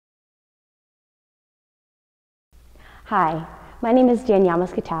Hi, my name is Danielle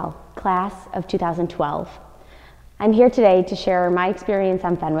Muscatel, class of 2012. I'm here today to share my experience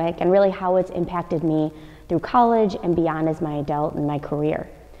on Fenwick and really how it's impacted me through college and beyond as my adult and my career.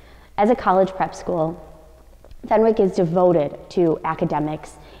 As a college prep school, Fenwick is devoted to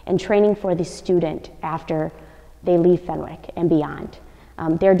academics and training for the student after they leave Fenwick and beyond.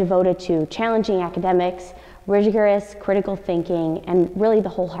 They're devoted to challenging academics, rigorous critical thinking, and really the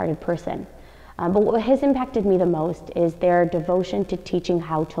wholehearted person. But what has impacted me the most is their devotion to teaching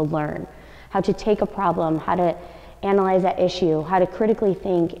how to learn, how to take a problem, how to analyze that issue, how to critically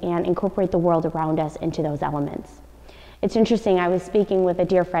think and incorporate the world around us into those elements. It's interesting, I was speaking with a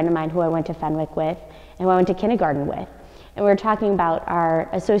dear friend of mine who I went to Fenwick with and who I went to kindergarten with, and we were talking about our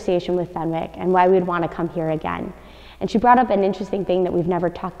association with Fenwick and why we'd want to come here again. And she brought up an interesting thing that we've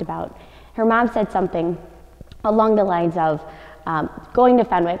never talked about. Her mom said something along the lines of, going to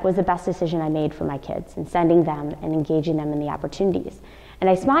Fenwick was the best decision I made for my kids and sending them and engaging them in the opportunities. And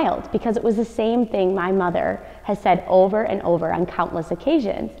I smiled because it was the same thing my mother has said over and over on countless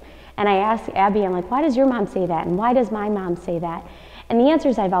occasions. And I asked Abby, I'm like, why does your mom say that? And why does my mom say that? And the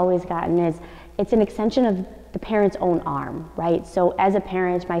answers I've always gotten is, it's an extension of the parent's own arm, right? So as a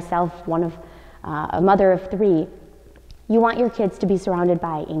parent, myself, a mother of 3, you want your kids to be surrounded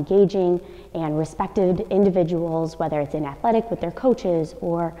by engaging and respected individuals, whether it's in athletic with their coaches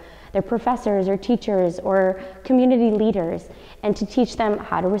or their professors or teachers or community leaders, and to teach them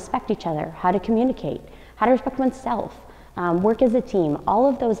how to respect each other, how to communicate, how to respect oneself, work as a team, all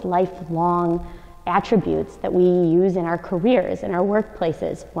of those lifelong attributes that we use in our careers, in our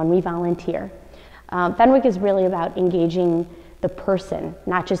workplaces, when we volunteer. Fenwick is really about engaging the person,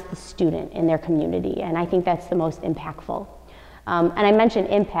 not just the student in their community, and I think that's the most impactful. And I mentioned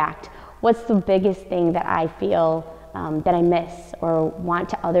impact. What's the biggest thing that I feel that I miss or want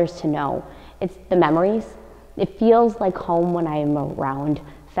to others to know? It's the memories. It feels like home when I am around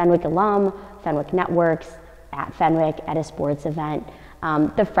Fenwick alum, Fenwick networks, at Fenwick, at a sports event.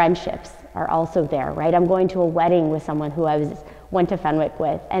 The friendships are also there, right? I'm going to a wedding with someone who I went to Fenwick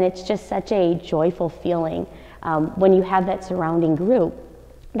with, and it's just such a joyful feeling when you have that surrounding group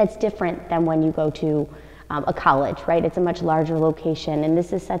that's different than when you go to a college, right? It's a much larger location, and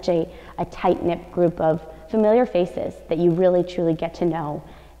this is such a tight-knit group of familiar faces that you really truly get to know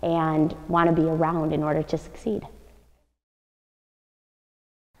and want to be around in order to succeed.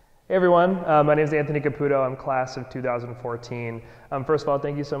 Hey everyone, my name is Anthony Caputo. I'm class of 2014. First of all,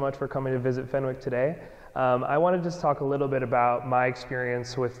 thank you so much for coming to visit Fenwick today. I want to just talk a little bit about my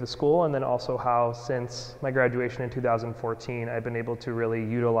experience with the school, and then also how since my graduation in 2014 I've been able to really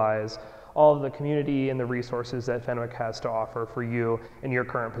utilize all of the community and the resources that Fenwick has to offer for you in your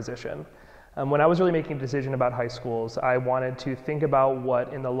current position. When I was really making a decision about high schools, I wanted to think about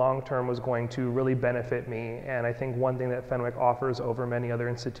what in the long term was going to really benefit me, and I think one thing that Fenwick offers over many other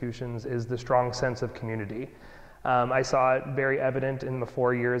institutions is the strong sense of community. I saw it very evident in the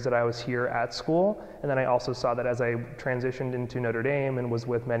 4 years that I was here at school, and then I also saw that as I transitioned into Notre Dame and was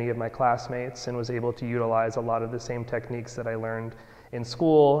with many of my classmates and was able to utilize a lot of the same techniques that I learned in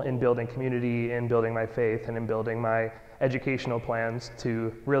school, in building community, in building my faith, and in building my educational plans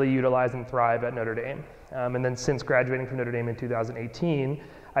to really utilize and thrive at Notre Dame. And then since graduating from Notre Dame in 2018,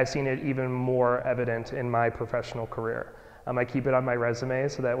 I've seen it even more evident in my professional career. I keep it on my resume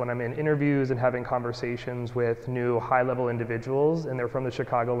so that when I'm in interviews and having conversations with new high-level individuals and they're from the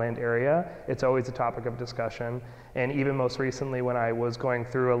Chicagoland area, it's always a topic of discussion. And even most recently when I was going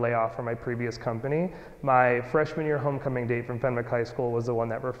through a layoff from my previous company, my freshman year homecoming date from Fenwick High School was the one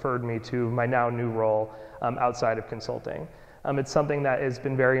that referred me to my now new role outside of consulting. It's something that has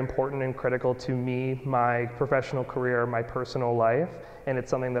been very important and critical to me, my professional career, my personal life, and it's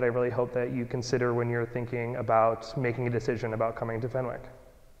something that I really hope that you consider when you're thinking about making a decision about coming to Fenwick.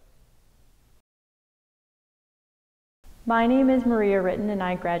 My name is Maria Ritten, and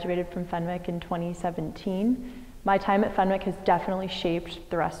I graduated from Fenwick in 2017. My time at Fenwick has definitely shaped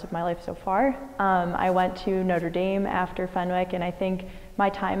the rest of my life so far. I went to Notre Dame after Fenwick, and I think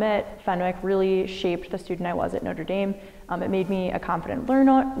my time at Fenwick really shaped the student I was at Notre Dame. It made me a confident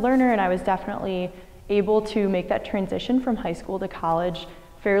learner, and I was definitely able to make that transition from high school to college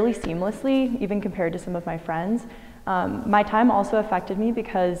fairly seamlessly, even compared to some of my friends. My time also affected me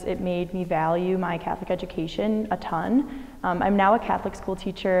because it made me value my Catholic education a ton. I'm now a Catholic school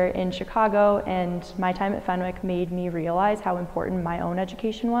teacher in Chicago, and my time at Fenwick made me realize how important my own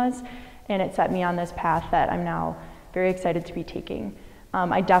education was, and it set me on this path that I'm now very excited to be taking.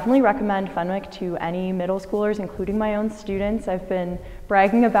 I definitely recommend Fenwick to any middle schoolers, including my own students. I've been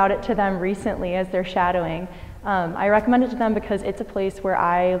bragging about it to them recently as they're shadowing. I recommend it to them because it's a place where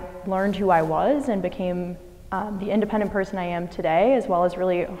I learned who I was and became the independent person I am today, as well as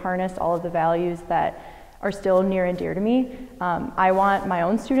really harness all of the values that are still near and dear to me. I want my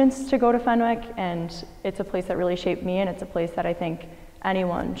own students to go to Fenwick, and it's a place that really shaped me, and it's a place that I think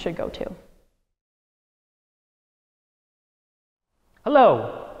anyone should go to.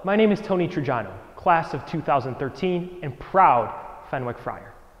 Hello, my name is Tony Trujano, class of 2013 and proud Fenwick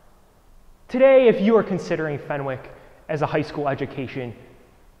Friar. Today, if you are considering Fenwick as a high school education,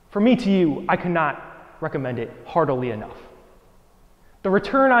 from me to you, I cannot recommend it heartily enough. The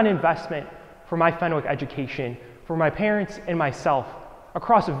return on investment for my Fenwick education, for my parents and myself,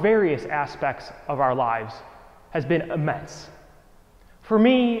 across various aspects of our lives, has been immense. For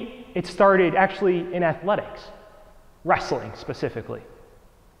me, it started actually in athletics, wrestling specifically.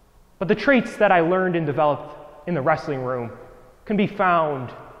 But the traits that I learned and developed in the wrestling room can be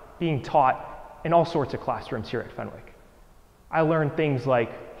found being taught in all sorts of classrooms here at Fenwick. I learned things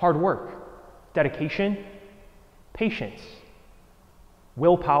like hard work, dedication, patience,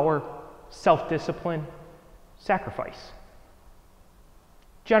 willpower, self-discipline, sacrifice.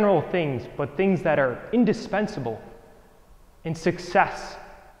 General things, but things that are indispensable in success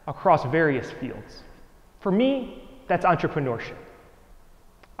across various fields. For me, that's entrepreneurship.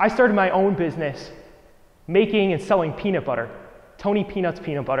 I started my own business making and selling peanut butter, Tony Peanuts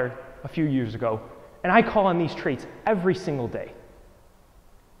peanut butter, a few years ago, and I call on these traits every single day.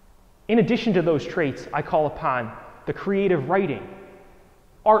 In addition to those traits, I call upon the creative writing,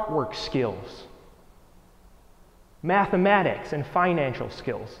 artwork skills, mathematics and financial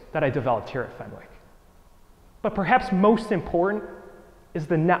skills that I developed here at Fenwick. But perhaps most important is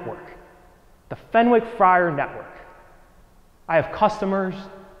the network, the Fenwick Friar Network. I have customers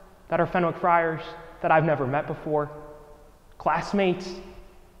that are Fenwick Friars that I've never met before, classmates.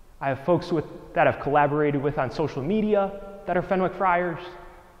 I have folks that I've collaborated with on social media that are Fenwick Friars,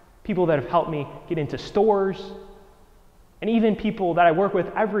 people that have helped me get into stores, and even people that I work with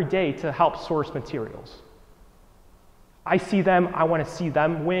every day to help source materials. I see them, I want to see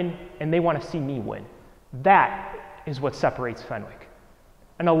them win, and they want to see me win. That is what separates Fenwick.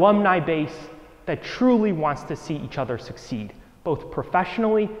 An alumni base that truly wants to see each other succeed, both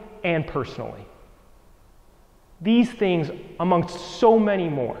professionally and personally. These things, amongst so many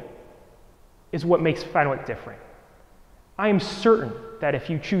more, is what makes Fenwick different. I am certain that if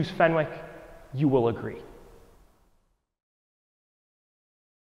you choose Fenwick, you will agree.